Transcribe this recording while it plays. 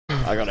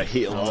I gotta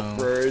heal up,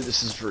 bro.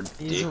 This is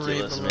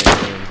ridiculous, man.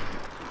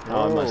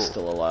 How am I Oh.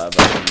 still alive?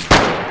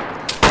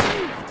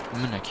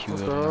 I'm in a queue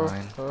of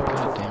 9.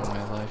 God damn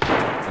my life.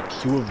 A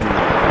queue of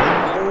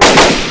 9?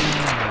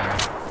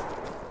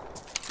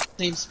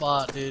 Same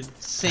spot, dude.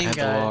 Same I had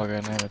guy. the log, I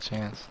didn't have a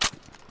chance.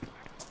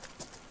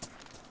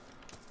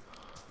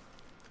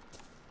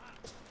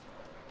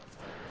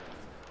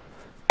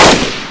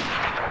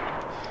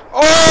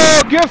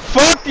 Oh, get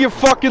fucked, you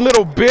fucking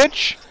little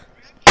bitch!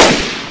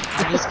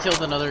 I just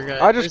killed another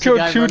guy. I just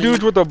killed 2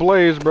 dudes with a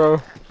blaze,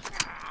 bro.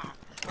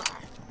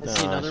 I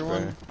see another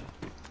one.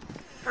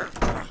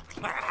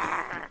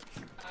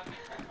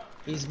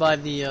 He's by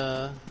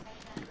the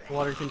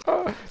water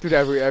control. Dude,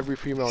 every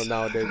female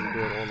nowadays is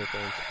doing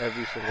OnlyFans.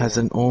 Every single Has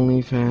one. an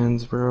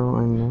OnlyFans, bro.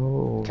 I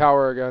know.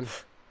 Tower again.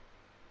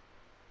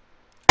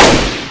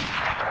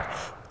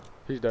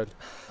 He's dead.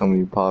 And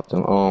we popped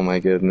him. Oh my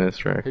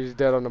goodness, Rick. He's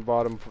dead on the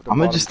bottom. I'm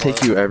gonna just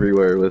take you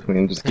everywhere with me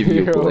and just give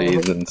you a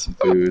blaze and some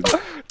food.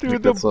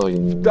 Dude, that's all you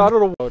need. I don't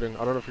know. I don't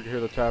know if you can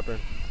hear the tapping.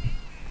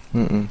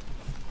 He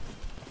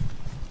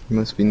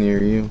must be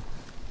near you.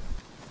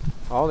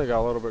 I only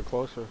got a little bit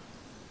closer.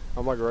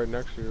 I'm like right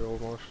next to you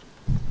almost.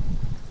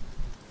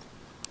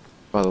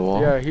 By the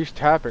wall? Yeah, he's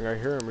tapping. I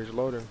hear him. He's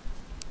loading.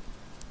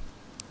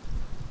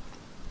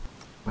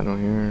 I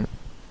don't hear it.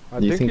 I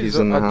Do you think he's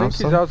in the house? I think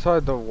he's though?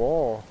 outside the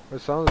wall. It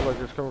sounds like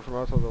it's coming from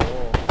outside the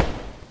wall.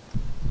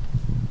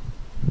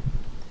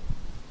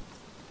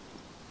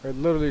 It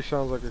literally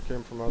sounds like it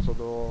came from outside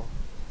the wall.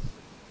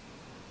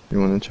 You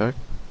wanna check?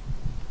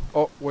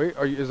 Oh wait,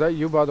 is that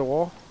you by the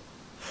wall?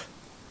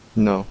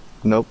 No.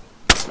 Nope.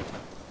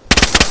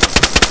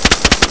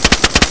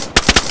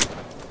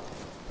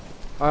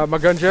 My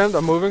gun jammed.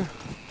 I'm moving.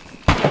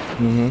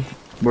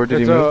 Where did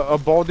he It's move? a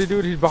baldy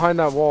dude. He's behind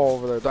that wall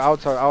over there. The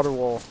outer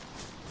wall.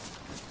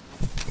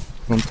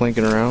 I'm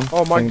flanking around.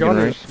 Oh, my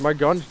flanking my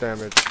gun's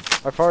damaged.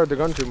 I fired the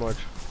gun too much.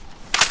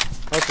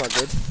 That's not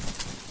good.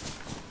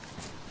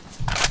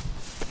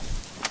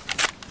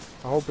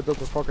 I hope it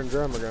doesn't fucking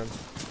jam again.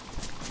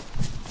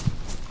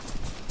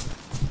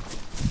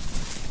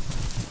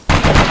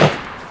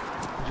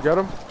 Did you get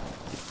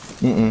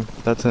him?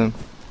 That's him.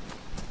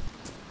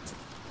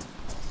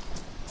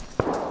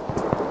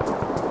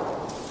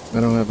 I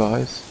don't have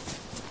eyes.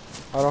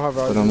 I don't have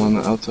eyes. But I'm on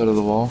the outside of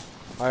the wall.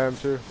 I am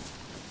too.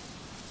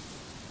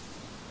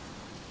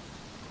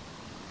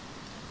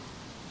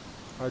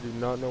 I do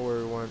not know where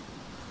he went.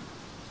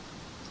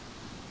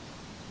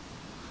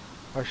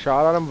 I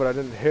shot at him, but I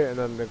didn't hit, and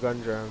then the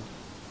gun jammed.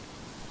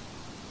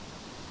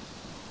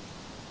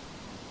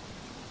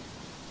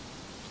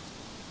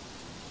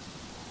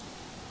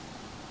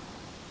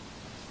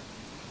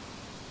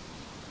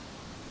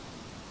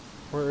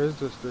 Where is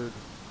this dude?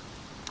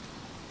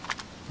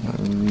 I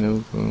have no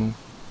clue.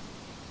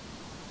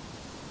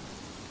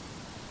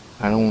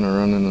 I don't want to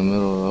run in the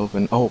middle of the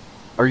open. Oh,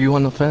 are you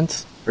on the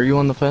fence? Are you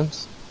on the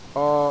fence?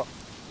 I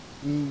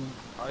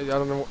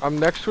don't know. I'm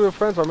next to a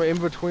fence. I'm in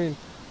between.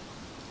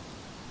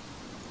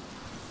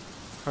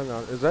 Hang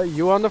on. Is that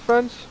you on the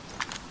fence?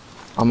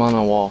 I'm on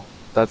a wall.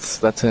 That's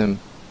him.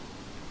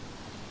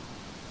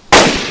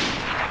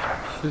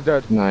 He's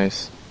dead.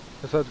 Nice.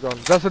 His head's gone.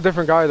 That's a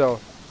different guy though.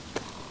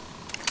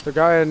 The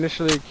guy I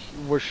initially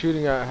was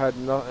shooting at had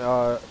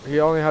no. He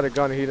only had a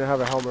gun. He didn't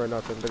have a helmet or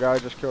nothing. The guy I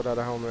just killed had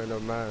a helmet and a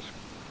mask.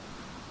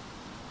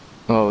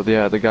 Oh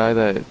yeah, the guy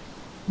that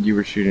you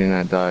were shooting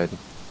at died.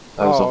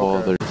 That was a whole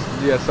other.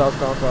 Yeah, south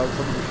compound.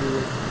 Somebody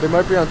shooting. They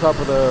might be on top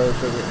of the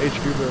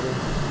HQ building.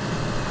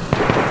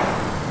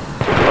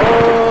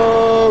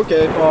 Oh,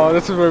 okay. Oh,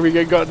 this is where we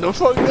get gotten the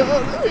fuck down.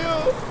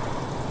 Yo.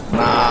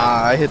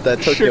 Nah, I hit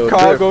that Tokyo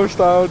Chicago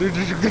style, dude.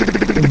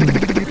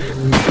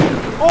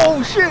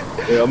 Oh shit!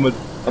 Yeah, I'm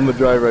gonna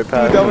drive right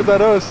past. Dude, that was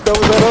at us. That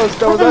was at us.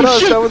 That was at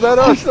us. That was at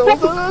us. That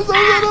was at us. That was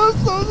at us.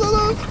 That was at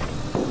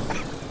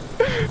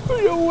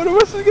us. Yo, one of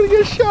us is gonna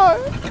get shot.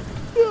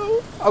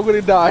 Yo, I'm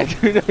gonna die,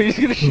 dude. He's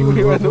gonna shoot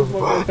me right in the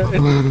fucking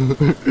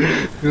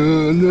head.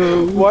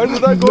 No. Why is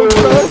it not going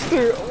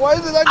faster? Why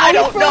is it not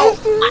going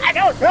faster? I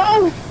don't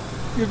know.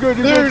 You're good.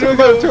 You're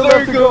good. Turn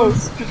left and go.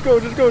 Just go.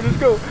 Just go. Just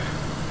go.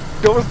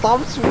 Don't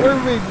stop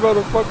swerving,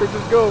 motherfucker.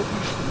 Just go.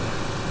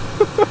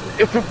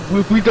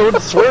 If we don't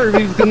swerve,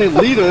 he's gonna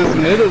lead us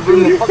and hit us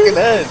in the fucking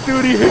head.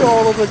 Dude, he hit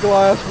all of the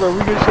glass, bro. We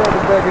get shot in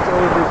the back. It's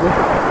over, bro.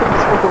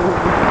 It's over.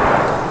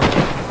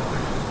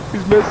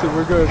 He's missing.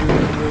 We're good. He's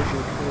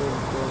missing.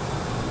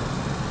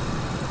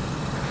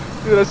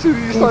 Dude, as soon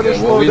as he started to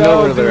slow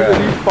down, dude,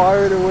 and he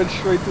fired and went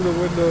straight through the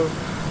window.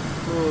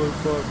 Oh,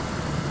 fuck.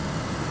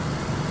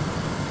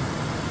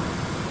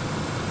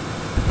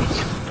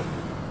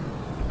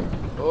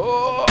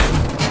 Oh!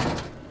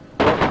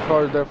 Well, the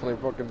car's definitely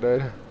fucking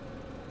dead.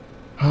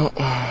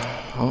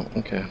 Oh,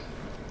 okay.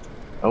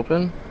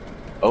 Open?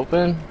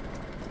 Open?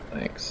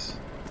 Thanks.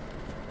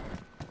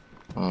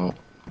 Oh.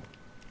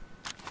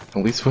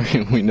 At least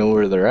we know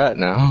where they're at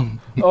now.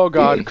 Oh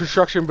god,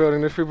 construction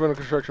building. There's people in the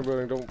construction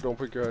building. Don't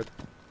peek your head.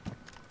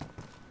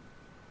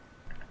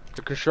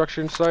 The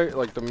construction site,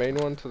 like the main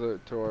one to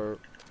our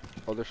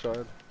other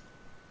side.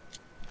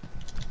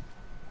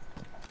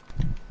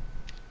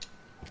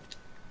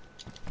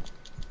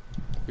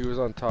 He was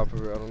on top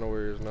of it. I don't know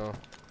where he is now.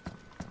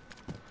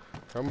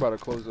 I'm about to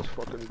close this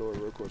fucking door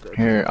real quick. Actually.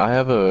 Here, I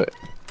have a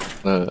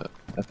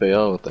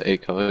FAL with the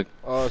 8 code.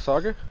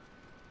 Saga?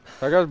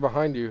 That guy's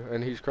behind you,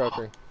 and he's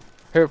crouching.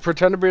 Here,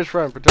 pretend to be his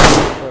friend. Pretend to be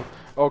his friend.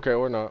 Okay,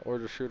 we're not. We're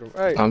just shoot him.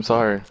 Hey. I'm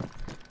sorry.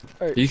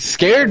 Hey. He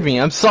scared me.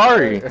 I'm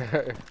sorry.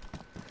 Hey.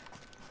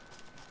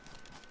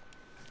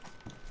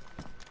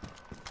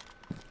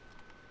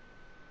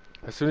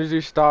 As soon as he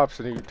stops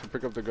and to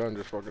pick up the gun,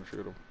 just fucking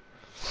shoot him.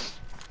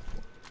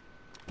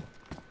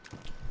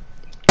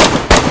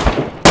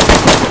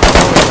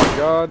 Oh my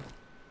god.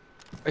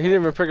 He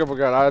didn't even pick up a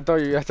gun. I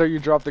thought you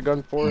dropped the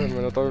gun for him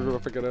and I thought he was gonna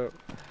pick it up.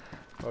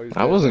 Oh,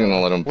 I wasn't gonna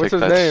let him pick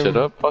that name? shit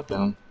up. Fuck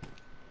him.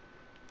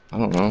 I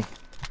don't know.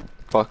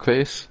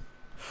 Fuckface?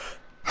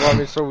 Well, I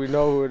mean, so we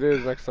know who it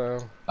is next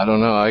time. I don't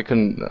know. I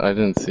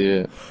didn't see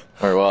it.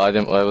 Or, well, I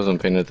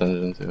wasn't paying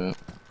attention to it.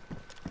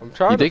 I'm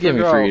trying He to did give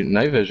me figure free out,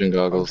 night vision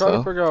goggles, I'm trying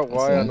though. to figure out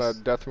why on That's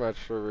that deathmatch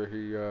server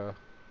he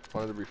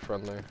wanted to be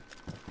friendly.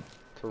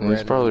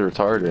 He's probably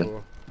retarded.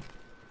 People.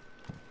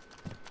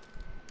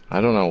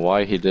 I don't know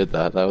why he did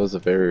that. That was a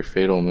very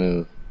fatal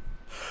move.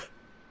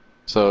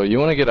 So, you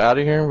want to get out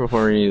of here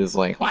before he's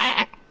like,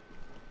 whack?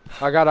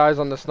 I got eyes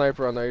on the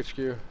sniper on the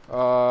HQ.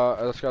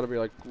 That's gotta be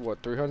like,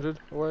 what, 300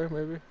 away,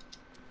 maybe?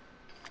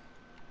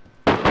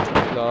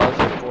 No, that's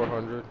like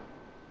 400.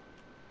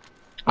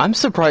 I'm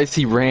surprised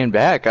he ran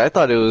back. I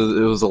thought it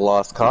was a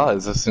lost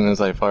cause as soon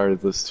as I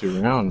fired those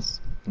 2 rounds.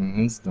 And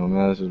his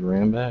dumbass just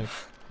ran back.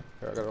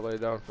 Here, I gotta lay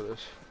down for this.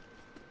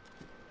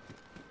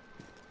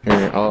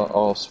 Here,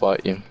 I'll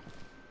spot you.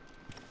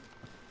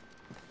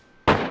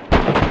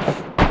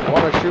 I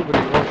wanna shoot, but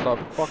he won't stop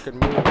fucking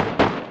moving.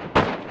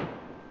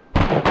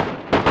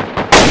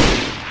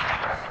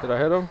 Did I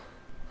hit him?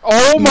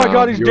 Oh my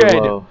god, he's dead!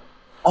 Low.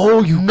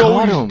 Oh, you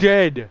got him! He's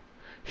dead!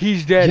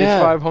 He's dead, Yeah.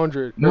 it's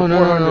 500. No,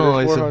 400, no,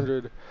 it's I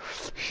 400.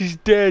 He's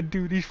dead,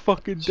 dude, he's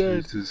fucking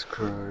dead. Jesus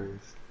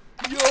Christ.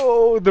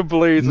 Yo, the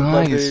blaze of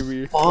my Nice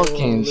baby.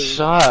 fucking Holy.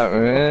 shot,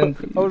 man.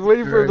 I was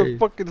waiting for him to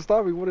fucking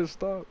stop, he wouldn't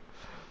stop.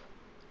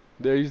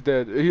 Yeah, he's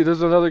dead.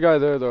 There's another guy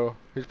there, though.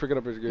 He's picking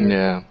up his gear.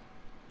 Yeah.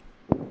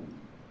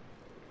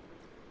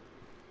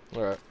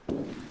 Alright.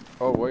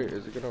 Oh, wait,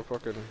 is he gonna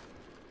fucking...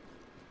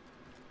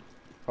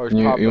 Oh, he's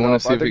popping You want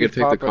up. to see if we can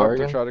take the car to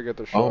again? try to get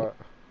the shot.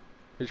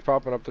 He's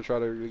popping up to try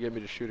to get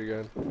me to shoot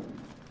again.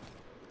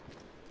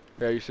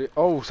 Yeah, you see?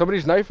 Oh,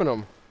 somebody's knifing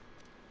him.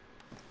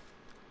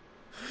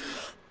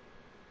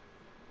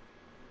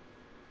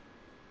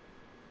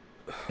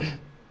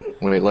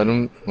 Wait, let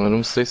him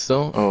stay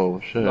still. Oh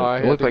shit! No,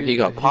 It looked like he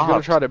got popped. He's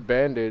gonna try to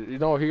bandage. You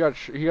know, he got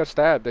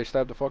stabbed. They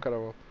stabbed the fuck out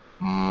of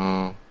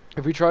him.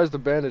 If he tries to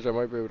bandage, I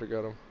might be able to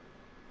get him.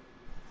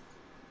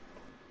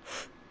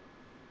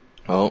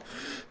 Oh.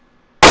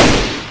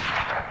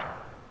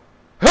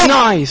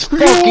 Nice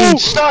fucking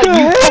shot,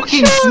 you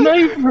fucking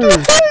sniper! You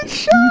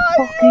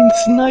fucking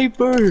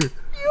sniper!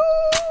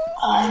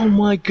 Oh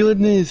my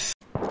goodness!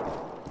 I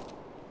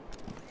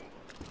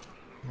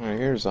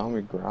hear a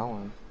zombie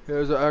growling. Yeah,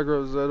 there's an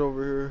aggro Z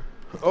over here.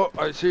 Oh,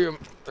 I see him.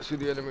 I see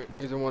the enemy.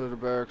 He's in one of the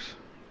barracks.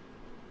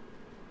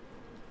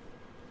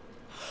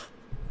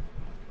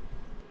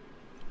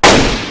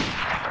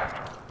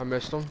 I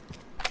missed him.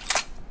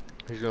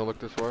 He's gonna look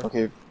this way.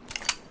 Okay.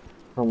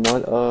 From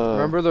what,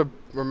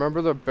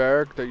 Remember the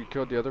barrack that you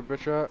killed the other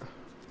bitch at?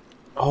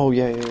 Oh,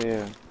 yeah.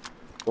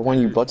 The one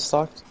you butt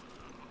stocked?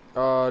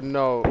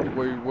 No.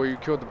 Where you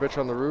killed the bitch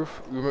on the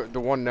roof? The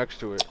one next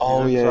to it.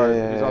 Oh,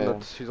 yeah.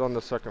 He's on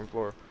the second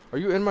floor. Are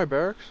you in my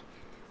barracks?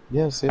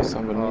 Yes,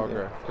 I'm beneath it.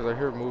 Okay. Because I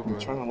hear movement.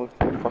 I'm trying to look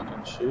for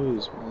fucking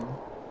shoes, man.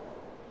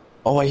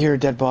 Oh, I hear a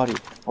dead body.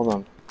 Hold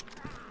on.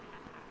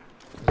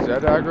 Is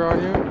that aggro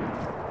on you?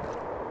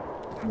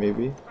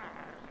 Maybe.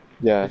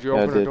 Yeah, Did you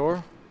open the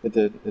door? It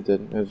did. It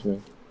was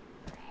me.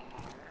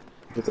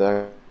 It's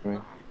me.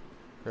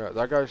 Yeah,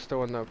 that guy's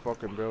still in that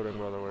fucking building,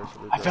 by the way.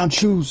 So I found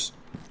shoes!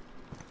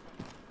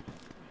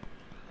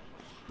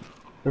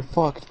 They're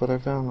fucked, but I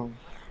found them.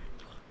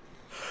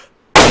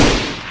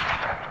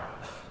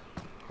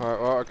 Alright,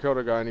 well, I killed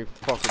a guy and he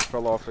fucking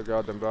fell off the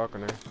goddamn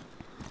balcony.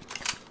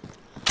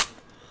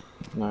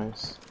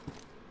 Nice.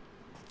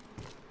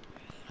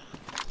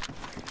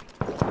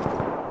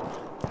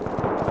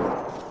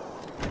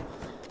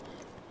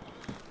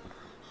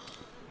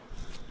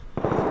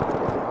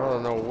 I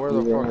don't know where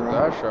the fuck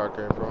that shot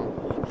came from.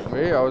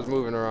 Me? I was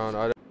moving around.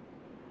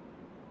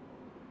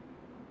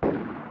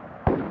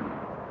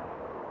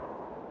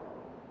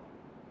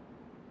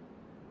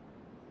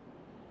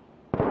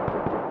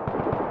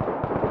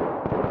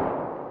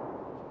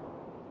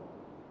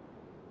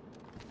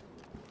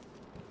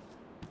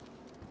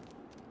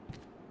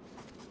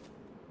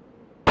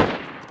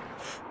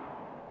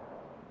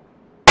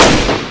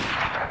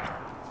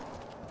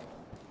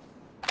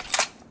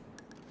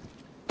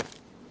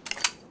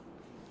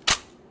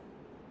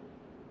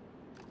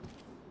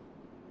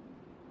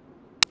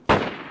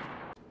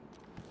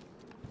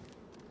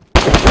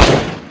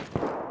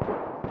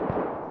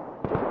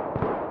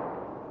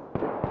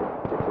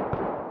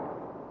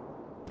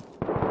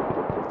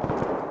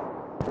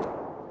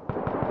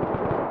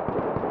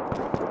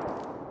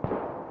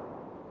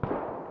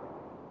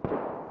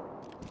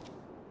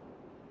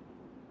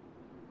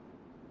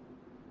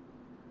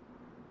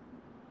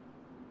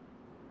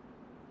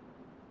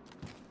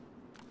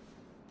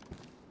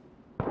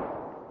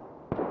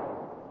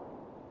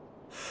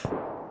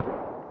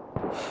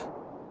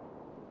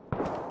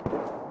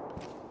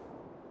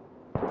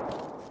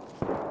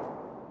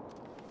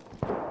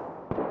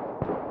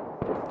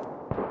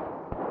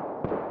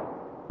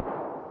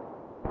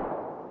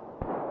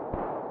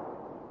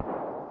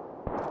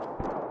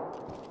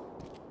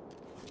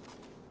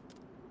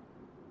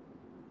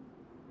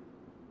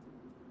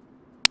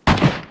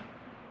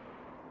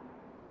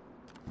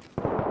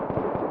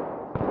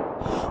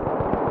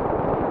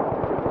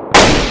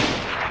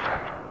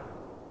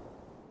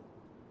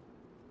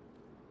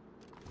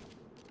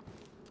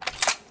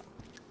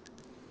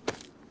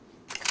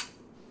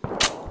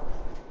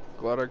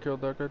 glad I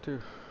killed that guy too.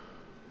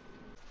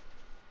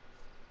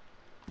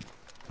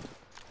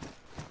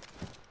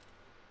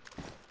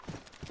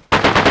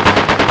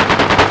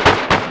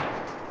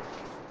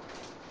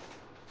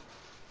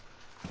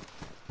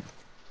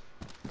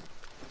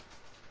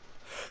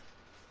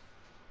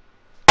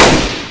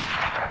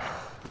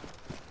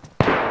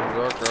 There's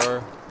that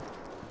guy.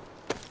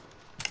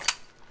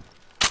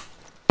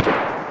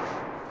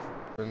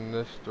 In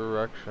this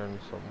direction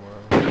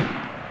somewhere.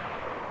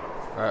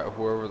 At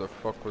whoever the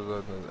fuck was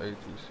at the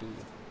ATC.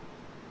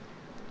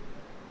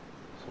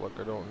 It's like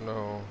I don't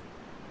know.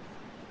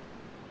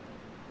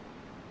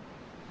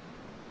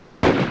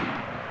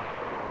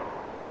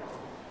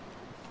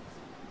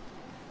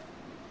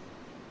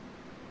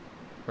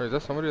 Wait, is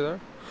that somebody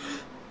there?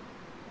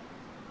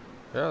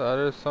 Yeah, that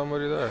is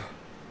somebody there.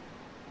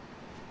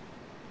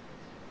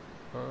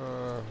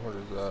 What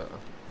is that?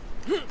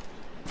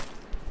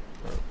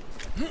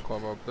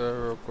 Climb up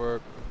there real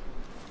quick.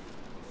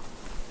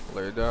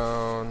 Lay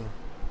down.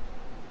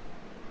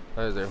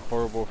 That is a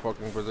horrible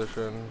fucking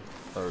position.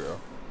 There we go.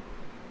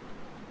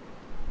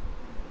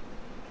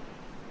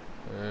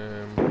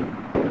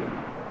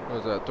 What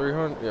is that,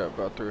 300? Yeah,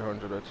 about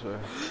 300 I'd say.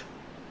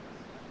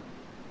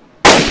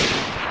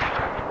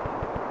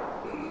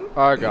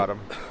 I got him.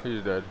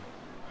 He's dead.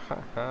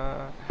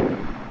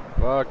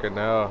 Fucking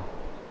hell.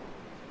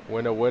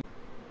 Winner win.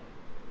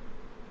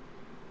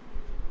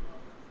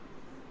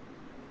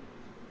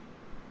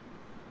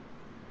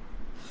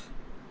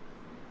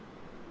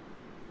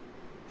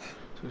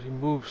 Dude, he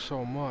moves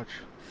so much.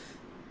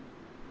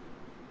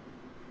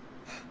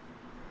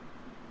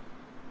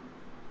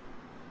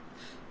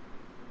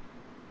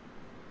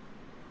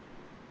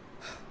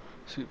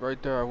 See,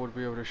 right there I would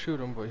be able to shoot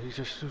him, but he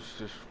just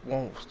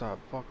won't stop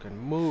fucking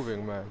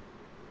moving, man.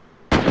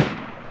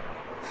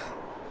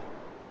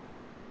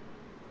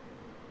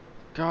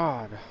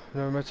 God, I've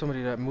never met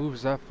somebody that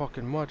moves that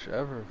fucking much,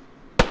 ever.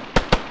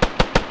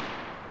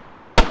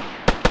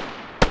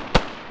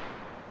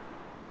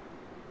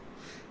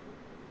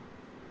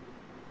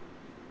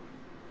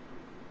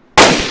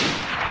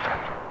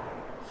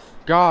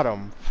 Got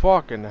him.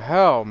 Fucking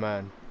hell,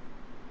 man.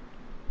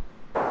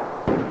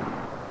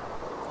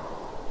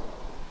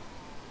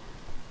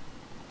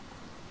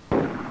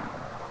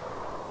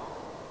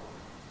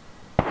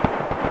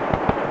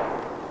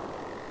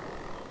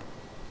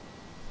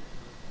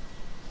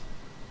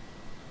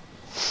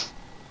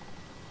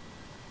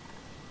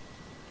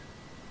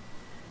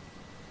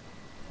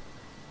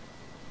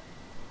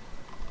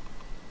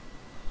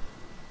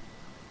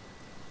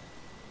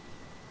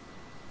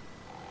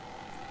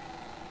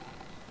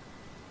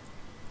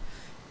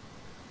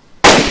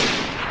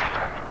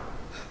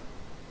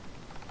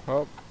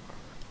 Oh,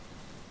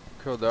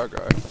 killed that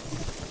guy.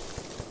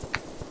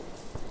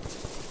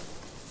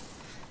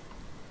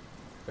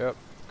 Yep,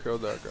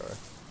 killed that guy.